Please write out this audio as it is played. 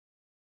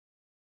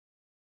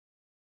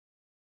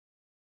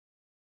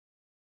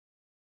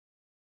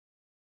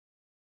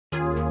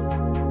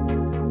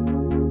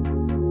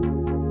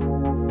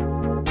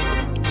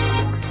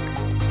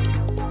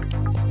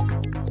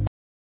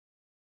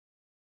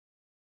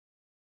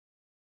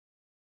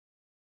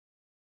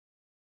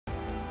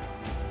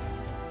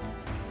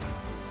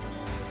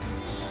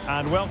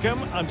And welcome.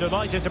 I'm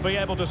delighted to be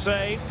able to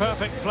say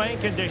perfect playing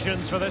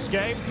conditions for this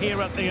game here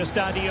at the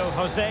Estadio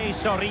José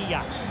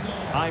Zorrilla.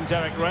 I'm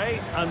Derek Ray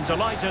and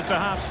delighted to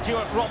have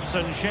Stuart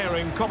Robson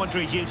sharing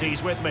commentary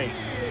duties with me.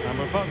 And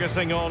we're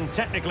focusing on,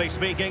 technically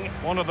speaking,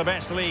 one of the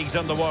best leagues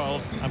in the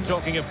world. I'm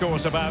talking, of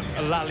course, about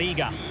La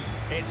Liga.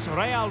 It's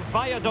Real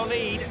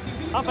Valladolid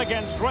up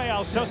against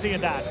Real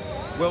Sociedad.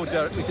 Well,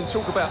 Derek, we can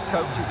talk about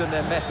coaches and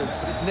their methods,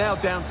 but it's now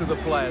down to the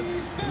players.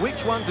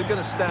 Which ones are going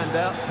to stand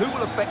out, who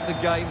will affect the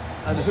game,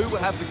 and who will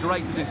have the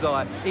greater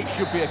desire? It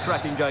should be a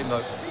cracking game,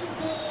 though.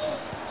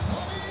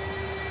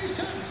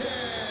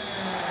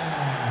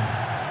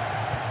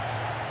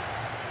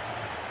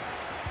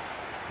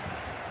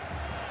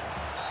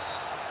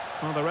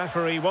 Well, the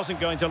referee wasn't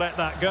going to let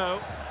that go.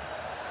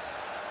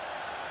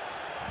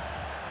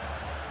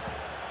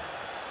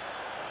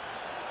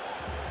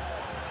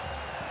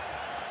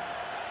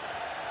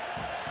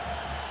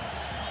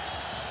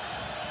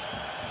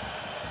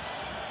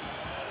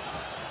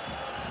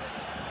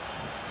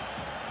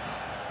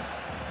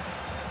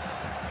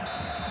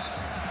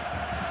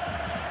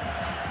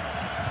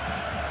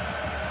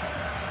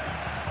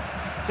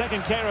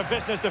 Taking care of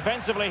business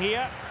defensively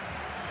here.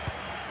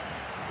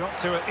 Got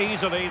to it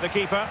easily, the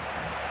keeper.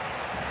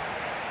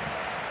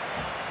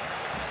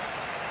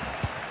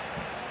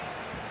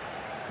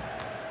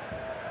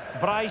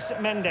 Bryce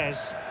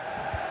Mendes.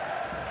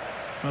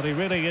 Well, he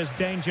really is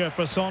danger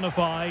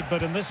personified,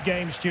 but in this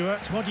game,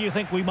 Stuart, what do you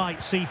think we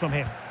might see from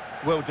him?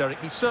 Well, Derek,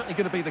 he's certainly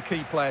going to be the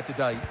key player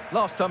today.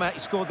 Last time out, he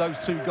scored those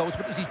 2 goals,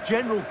 but it was his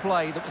general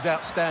play that was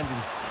outstanding.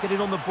 Getting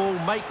on the ball,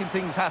 making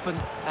things happen,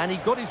 and he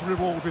got his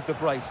reward with the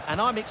brace.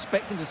 And I'm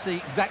expecting to see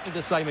exactly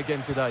the same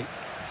again today.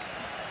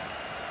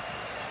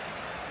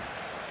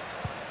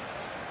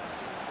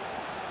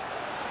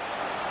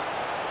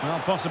 Well,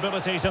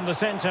 possibilities in the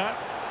centre.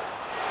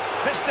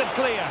 Fisted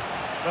clear.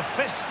 The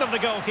fist of the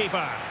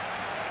goalkeeper.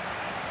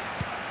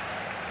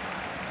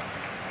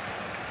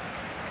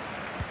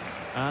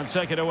 And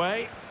take it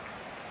away.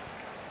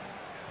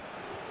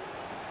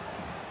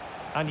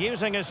 And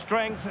using his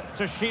strength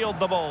to shield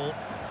the ball.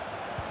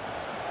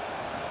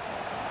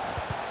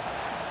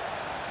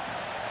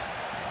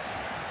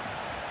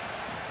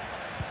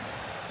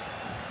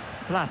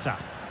 Plata.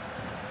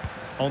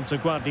 On to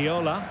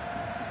Guardiola.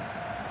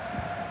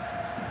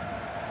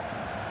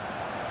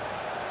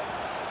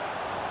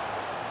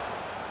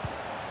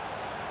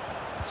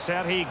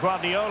 Sergi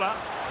Guardiola.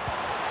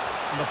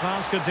 And the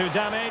pass could do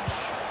damage.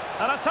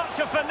 And a touch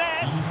of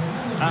finesse.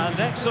 And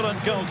excellent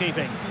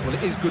goalkeeping. Well,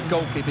 it is good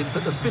goalkeeping,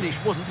 but the finish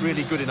wasn't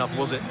really good enough,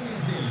 was it?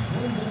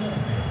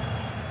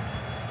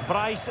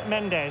 Bryce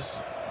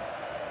Mendes.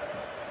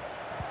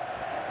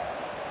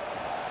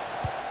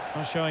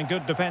 Showing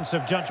good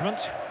defensive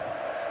judgment.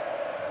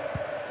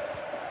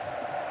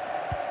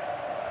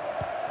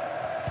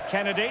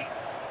 Kennedy.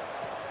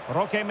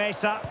 Roque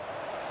Mesa.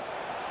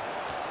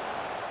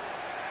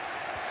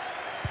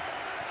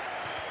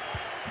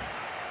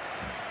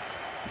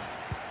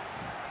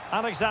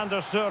 Alexander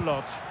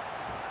Sørloth.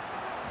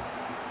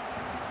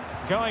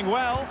 Going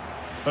well,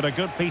 but a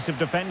good piece of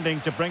defending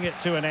to bring it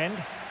to an end.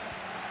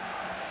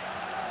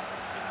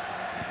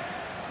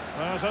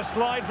 There's a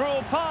slide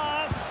rule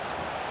pass.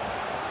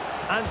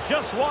 And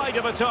just wide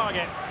of a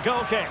target.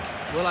 Goal kick.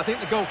 Well, I think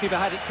the goalkeeper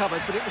had it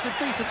covered, but it was a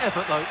decent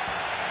effort, though.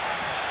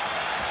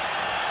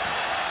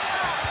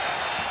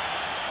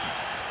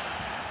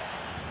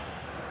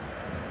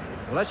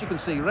 Well, as you can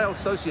see, Real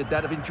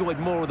Sociedad have enjoyed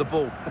more of the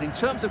ball, but in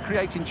terms of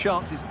creating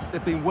chances,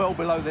 they've been well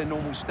below their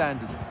normal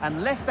standards.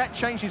 Unless that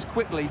changes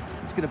quickly,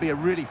 it's going to be a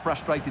really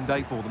frustrating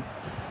day for them.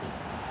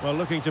 Well,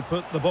 looking to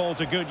put the ball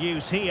to good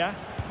use here.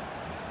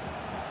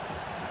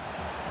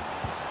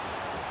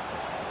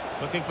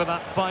 Looking for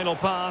that final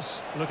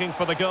pass, looking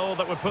for the goal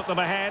that would put them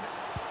ahead.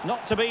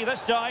 Not to be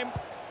this time.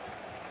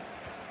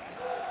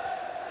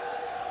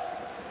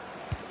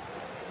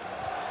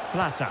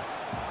 Plata.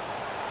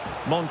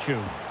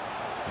 Monchu.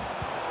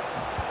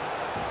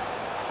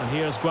 And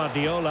here's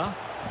Guardiola.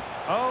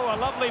 Oh, a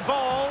lovely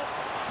ball.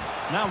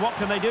 Now what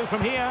can they do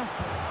from here?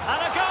 And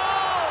a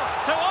goal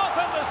to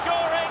open the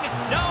scoring.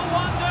 No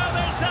wonder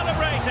they're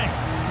celebrating.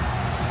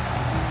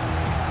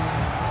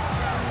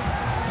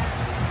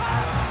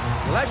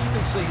 Well, as you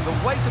can see,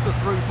 the weight of the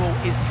through ball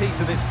is key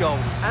to this goal.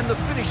 And the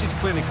finish is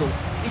clinical.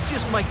 It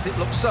just makes it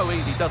look so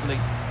easy, doesn't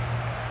it?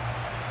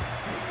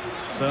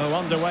 So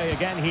underway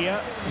again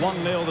here.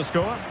 1-0 the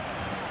score.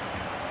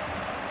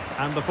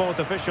 And the fourth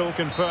official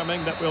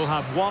confirming that we'll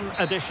have 1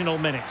 additional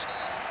minute.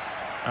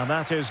 And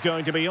that is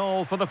going to be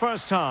all for the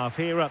first half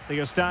here at the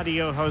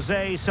Estadio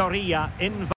José Zorrilla in